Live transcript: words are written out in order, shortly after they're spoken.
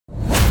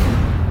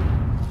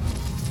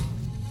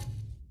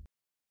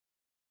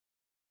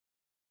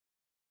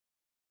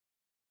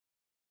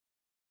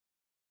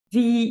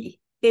The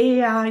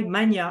AI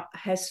mania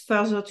has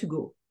further to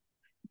go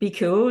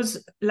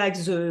because, like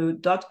the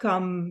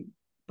dot-com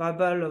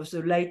bubble of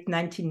the late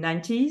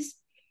 1990s,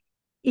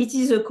 it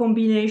is a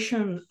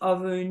combination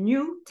of a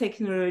new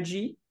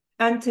technology,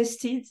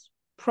 untested,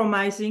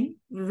 promising,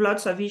 with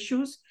lots of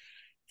issues,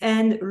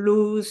 and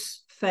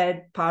loose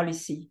Fed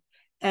policy.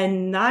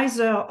 And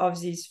neither of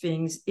these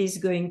things is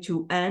going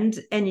to end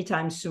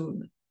anytime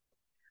soon.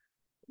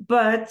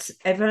 But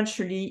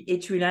eventually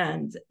it will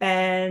end.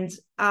 And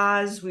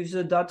as with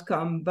the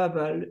dot-com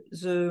bubble,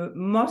 the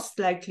most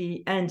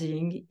likely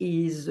ending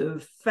is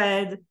the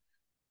Fed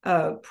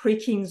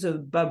pricking the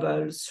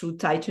bubble through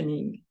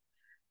tightening.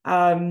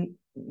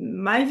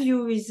 My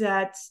view is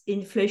that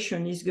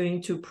inflation is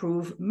going to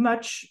prove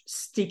much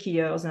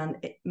stickier than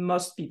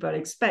most people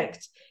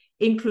expect,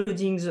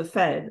 including the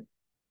Fed.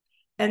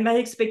 And my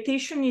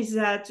expectation is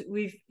that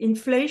with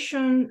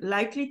inflation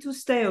likely to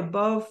stay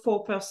above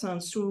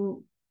 4%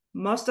 through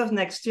most of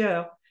next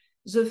year,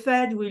 the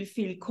Fed will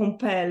feel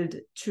compelled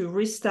to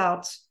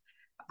restart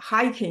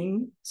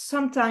hiking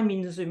sometime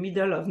in the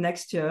middle of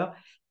next year.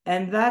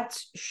 And that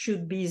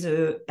should be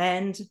the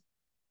end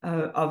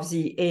of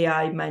the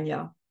AI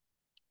mania.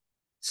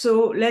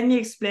 So let me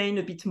explain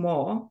a bit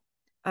more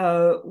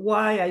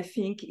why I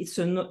think it's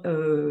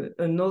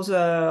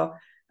another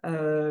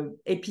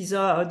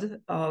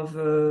episode of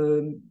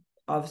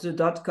the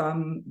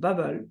dot-com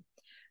bubble.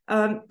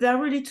 There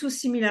are really two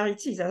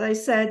similarities. As I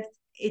said,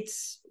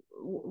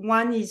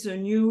 one is a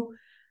new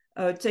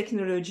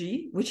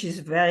technology, which is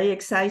very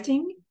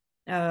exciting.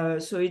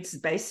 So it's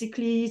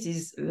basically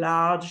these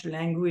large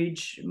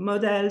language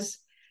models,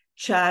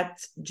 Chat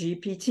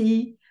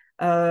GPT.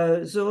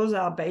 Those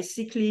are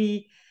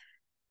basically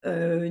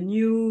a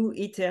new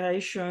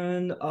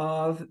iteration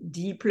of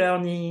deep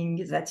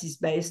learning that is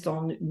based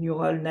on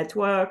neural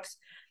networks,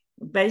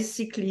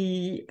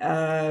 basically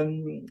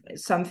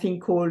something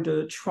called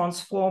a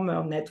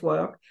transformer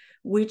network,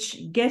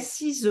 which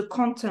guesses the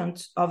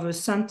content of a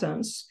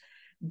sentence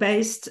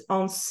based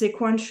on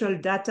sequential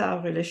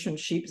data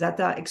relationships that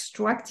are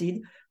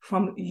extracted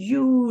from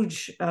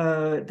huge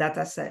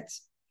data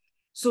sets.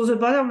 So the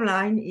bottom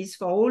line is,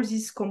 for all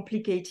this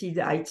complicated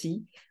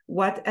IT,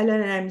 what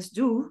LLMs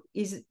do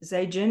is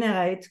they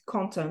generate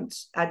content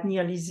at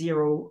nearly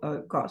zero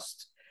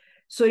cost.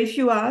 So if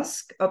you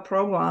ask a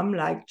program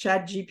like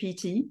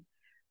ChatGPT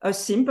a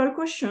simple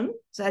question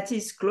that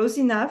is close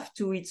enough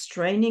to its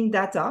training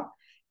data,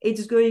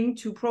 it's going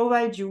to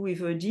provide you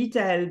with a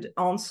detailed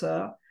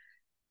answer,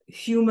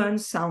 human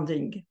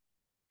sounding.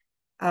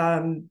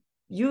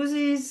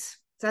 Uses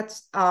that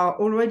are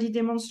already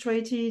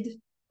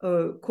demonstrated: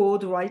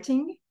 code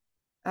writing,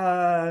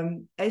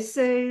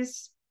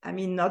 essays. I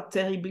mean, not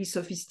terribly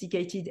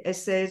sophisticated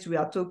essays. We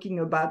are talking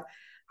about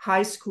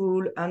high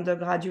school,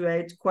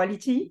 undergraduate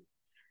quality.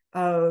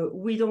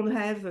 We don't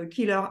have a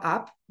killer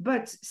app,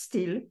 but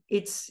still,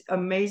 it's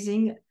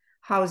amazing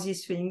how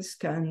these things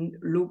can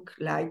look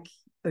like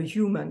a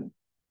human.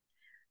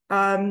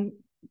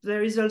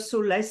 There is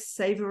also less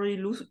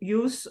savory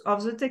use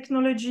of the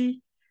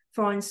technology.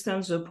 For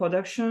instance, the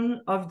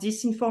production of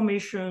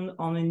disinformation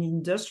on an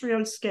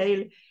industrial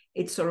scale,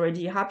 it's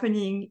already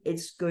happening.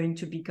 It's going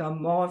to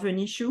become more of an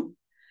issue.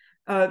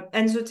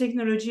 And the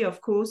technology,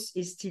 of course,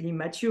 is still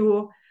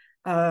immature.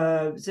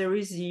 There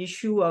is the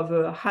issue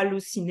of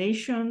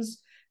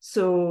hallucinations.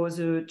 So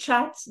the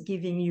chat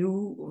giving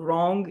you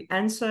wrong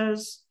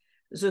answers,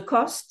 the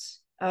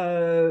cost,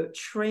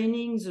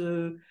 training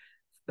the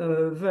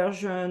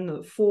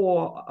version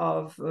 4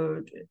 of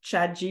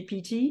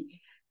ChatGPT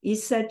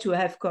is said to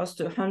have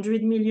cost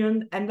 100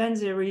 million. And then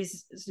there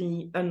is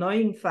the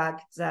annoying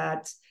fact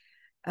that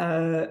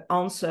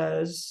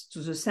answers to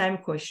the same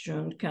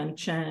question can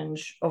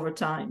change over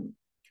time.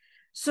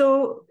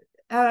 So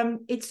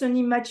it's an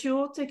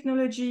immature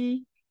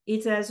technology.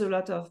 It has a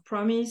lot of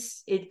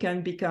promise. It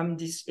will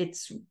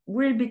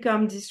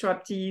become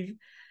disruptive.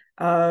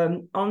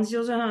 On the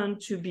other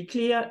hand, to be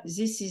clear,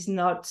 this is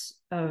not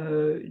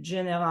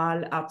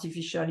general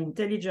artificial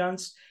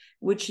intelligence,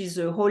 which is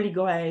a holy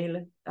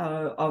grail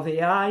of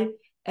AI,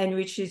 and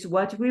which is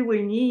what we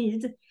will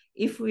need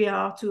if we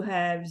are to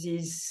have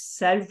these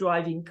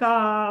self-driving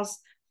cars,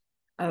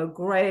 a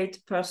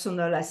great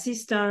personal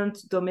assistant,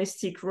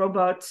 domestic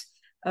robots.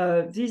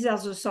 These are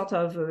the sort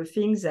of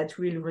things that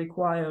will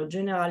require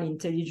general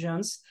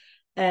intelligence.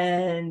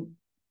 And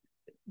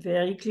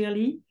very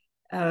clearly,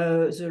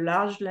 the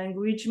large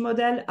language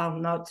model are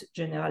not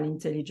general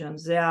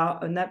intelligence. They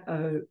are an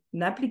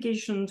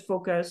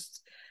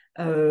application-focused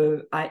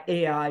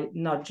AI,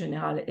 not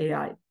general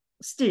AI.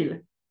 Still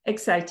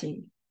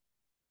exciting.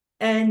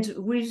 And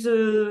with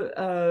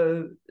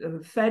the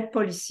Fed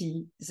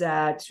policy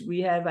that we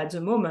have at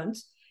the moment,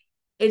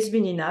 it's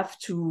been enough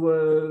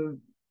to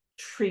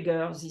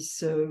trigger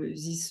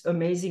this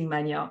amazing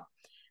mania.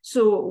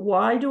 So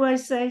why do I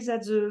say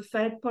that the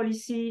Fed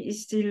policy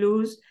is still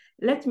loose?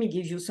 Let me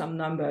give you some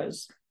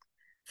numbers.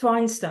 For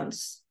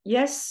instance,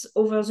 yes,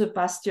 over the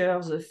past year,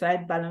 the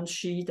Fed balance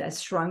sheet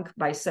has shrunk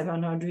by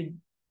 700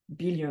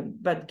 billion.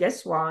 But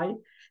guess why?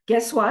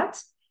 Guess what?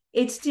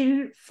 it's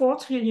still 4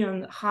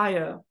 trillion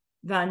higher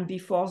than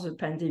before the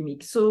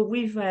pandemic. So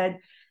we've had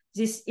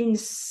this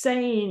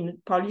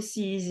insane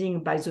policy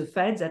easing by the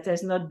Fed that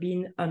has not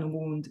been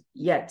unwound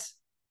yet.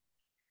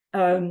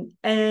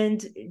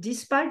 And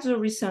despite the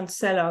recent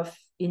sell-off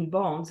in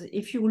bonds,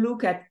 if you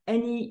look at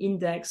any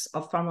index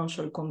of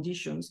financial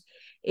conditions,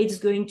 it's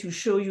going to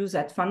show you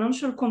that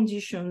financial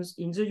conditions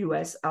in the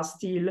US are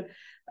still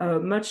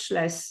much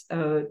less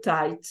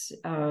tight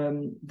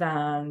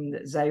than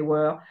they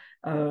were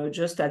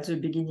just at the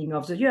beginning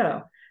of the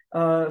year.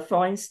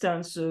 For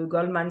instance, the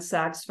Goldman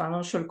Sachs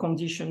Financial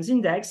Conditions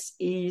Index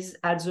is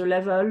at the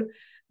level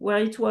where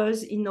it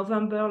was in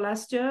November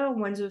last year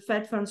when the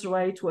Fed funds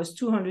rate was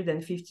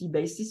 250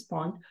 basis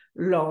points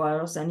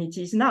lower than it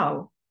is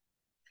now.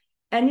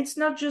 And it's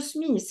not just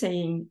me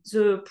saying,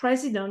 the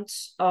president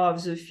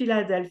of the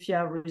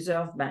Philadelphia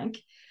Reserve Bank,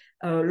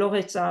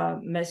 Loretta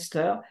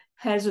Mester,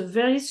 has a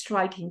very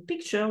striking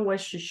picture where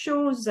she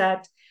shows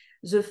that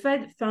the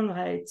Fed fund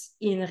rate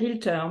in real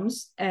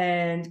terms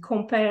and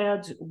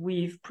compared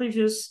with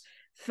previous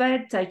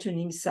Fed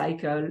tightening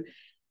cycle,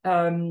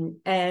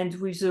 and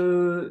with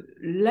the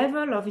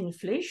level of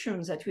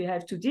inflation that we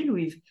have to deal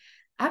with,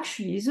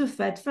 actually the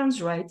Fed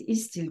funds rate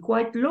is still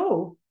quite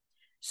low.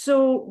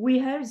 So we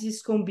have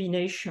this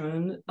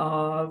combination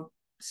of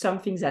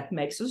something that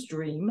makes us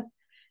dream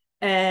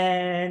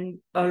and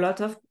a lot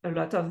of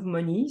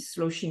money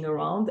sloshing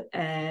around,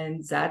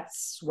 and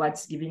that's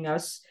what's giving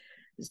us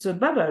the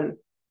bubble.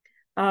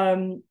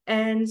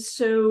 And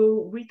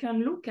so we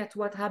can look at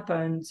what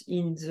happened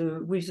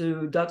with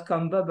the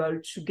dot-com bubble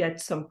to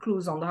get some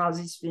clues on how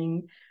this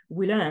thing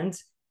will end.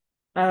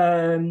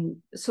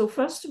 So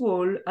first of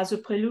all, as a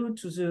prelude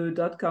to the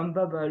dot-com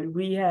bubble,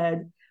 we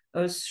had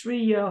a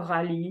 3-year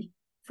rally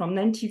from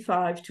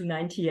 95 to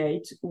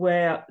 98,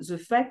 where the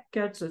Fed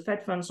cut the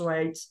Fed funds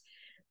rate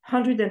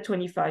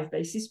 125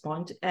 basis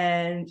points,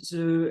 and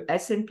the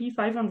S&P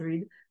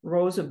 500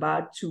 rose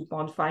about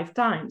 2.5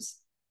 times.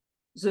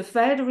 The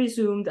Fed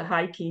resumed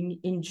hiking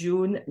in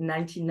June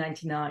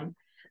 1999.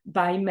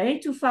 By May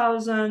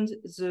 2000,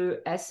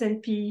 the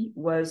S&P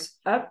was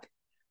up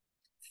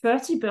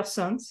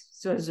 30%,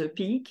 so the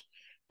peak,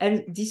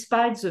 and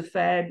despite the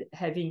Fed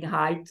having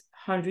hiked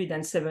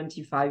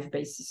 175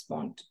 basis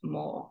points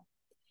more.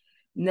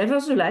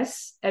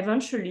 Nevertheless,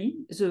 eventually,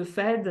 the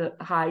Fed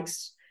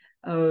hikes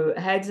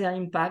had their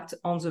impact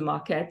on the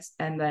market,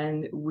 and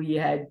then we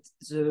had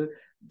the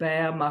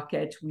bear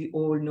market we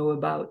all know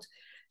about.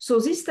 So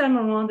this time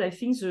around, I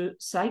think the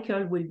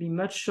cycle will be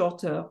much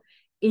shorter,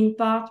 in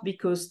part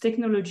because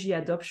technology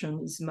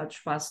adoption is much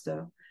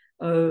faster.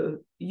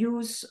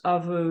 Use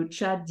of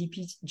chat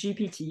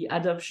GPT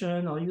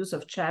adoption or use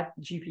of chat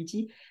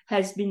GPT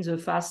has been the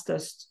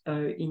fastest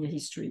in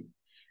history.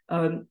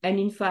 And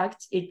in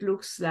fact, it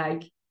looks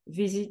like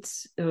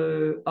visits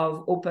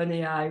of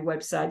OpenAI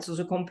websites, so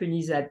the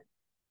companies that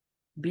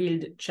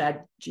build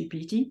chat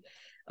GPT,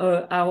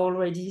 are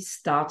already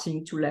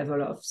starting to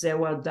level off. They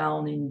were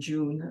down in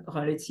June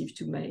relative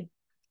to May.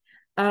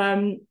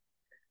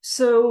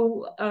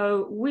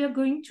 So we are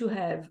going to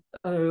have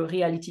a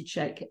reality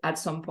check at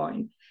some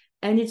point.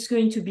 And it's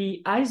going to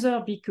be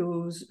either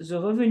because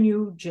the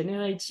revenue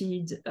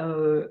generated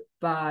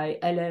by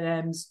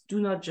LLMs do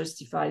not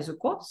justify the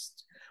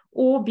cost,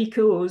 or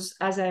because,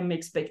 as I'm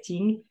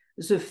expecting,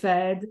 the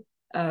Fed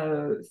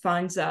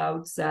finds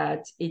out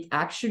that it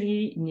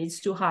actually needs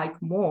to hike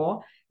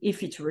more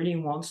if it really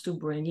wants to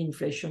bring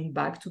inflation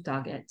back to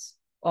targets,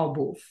 or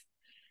both.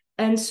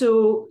 And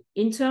so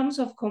in terms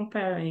of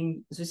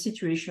comparing the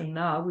situation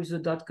now with the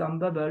dot-com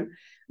bubble,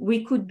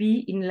 we could be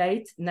in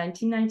late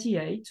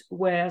 1998,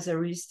 where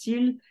there is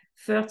still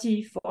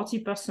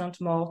 30–40%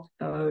 more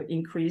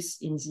increase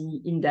in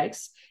the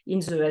index, in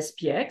the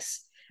SPX.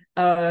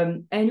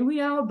 And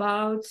we are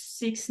about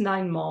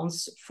 6–9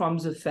 months from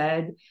the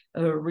Fed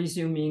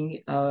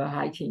resuming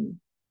hiking.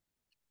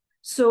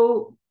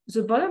 So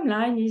the bottom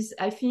line is,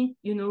 I think,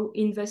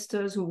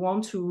 investors who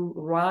want to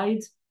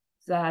ride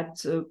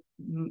that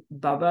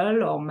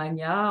bubble or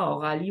mania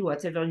or rally,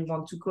 whatever you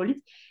want to call it,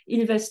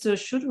 investors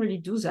should really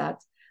do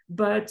that,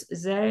 but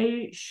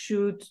they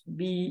should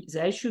be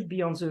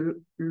on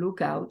the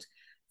lookout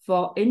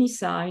for any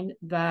sign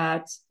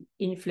that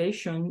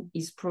inflation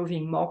is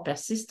proving more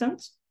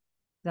persistent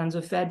than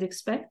the Fed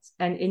expects,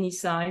 and any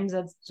sign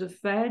that the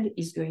Fed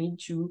is going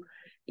to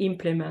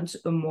implement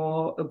a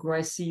more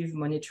aggressive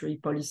monetary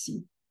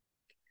policy.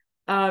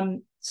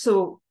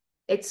 So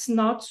it's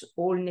not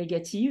all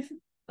negative.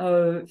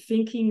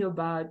 Thinking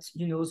about,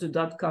 the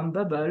dot-com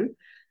bubble,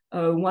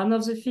 one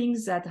of the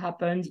things that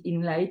happened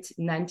in late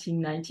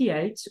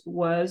 1998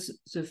 was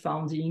the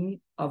founding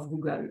of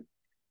Google,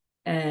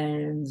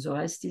 and the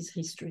rest is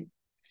history.